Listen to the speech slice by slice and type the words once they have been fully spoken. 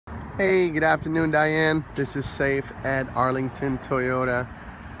Hey, good afternoon, Diane. This is Safe at Arlington Toyota.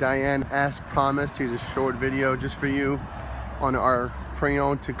 Diane, as promised, here's a short video just for you on our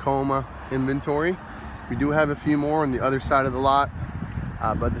pre-owned Tacoma inventory. We do have a few more on the other side of the lot,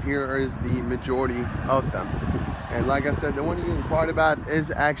 but here is the majority of them. And like I said, the one you inquired about is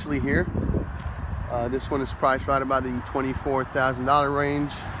actually here. This one is priced right about the $24,000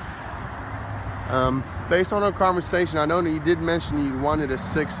 range. Based on our conversation, I know that you did mention you wanted a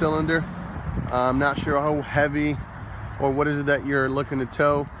 6-cylinder. I'm not sure how heavy or what is it that you're looking to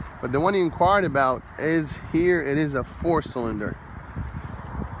tow, but the one you inquired about is here. It is a 4-cylinder.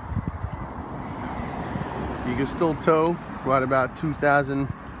 You can still tow right about 2,000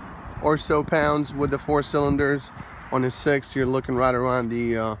 or so pounds with the 4 cylinders. On the 6, you're looking right around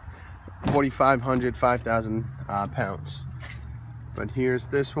the 4,500, 5,000 pounds. But here's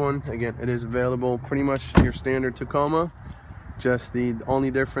this one. Again, it is available pretty much your standard Tacoma. Just the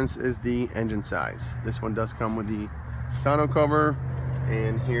only difference is the engine size. This one does come with the tonneau cover,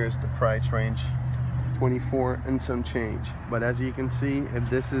 and here's the price range, 24 and some change. But as you can see, if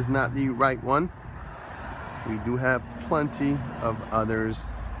this is not the right one, we do have plenty of others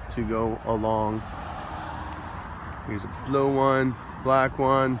to go along. Here's a blue one, black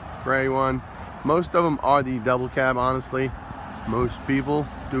one, gray one. Most of them are the double cab, honestly. Most people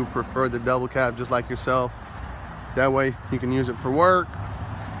do prefer the double cab, just like yourself. That way you can use it for work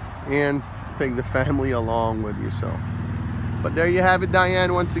and take the family along with you. But there you have it,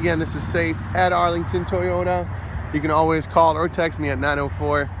 Diane. Once again, this is Safe at Arlington Toyota. You can always call or text me at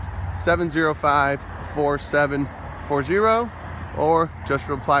 904-705-4740, or just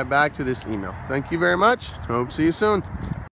reply back to this email. Thank you very much. Hope to see you soon.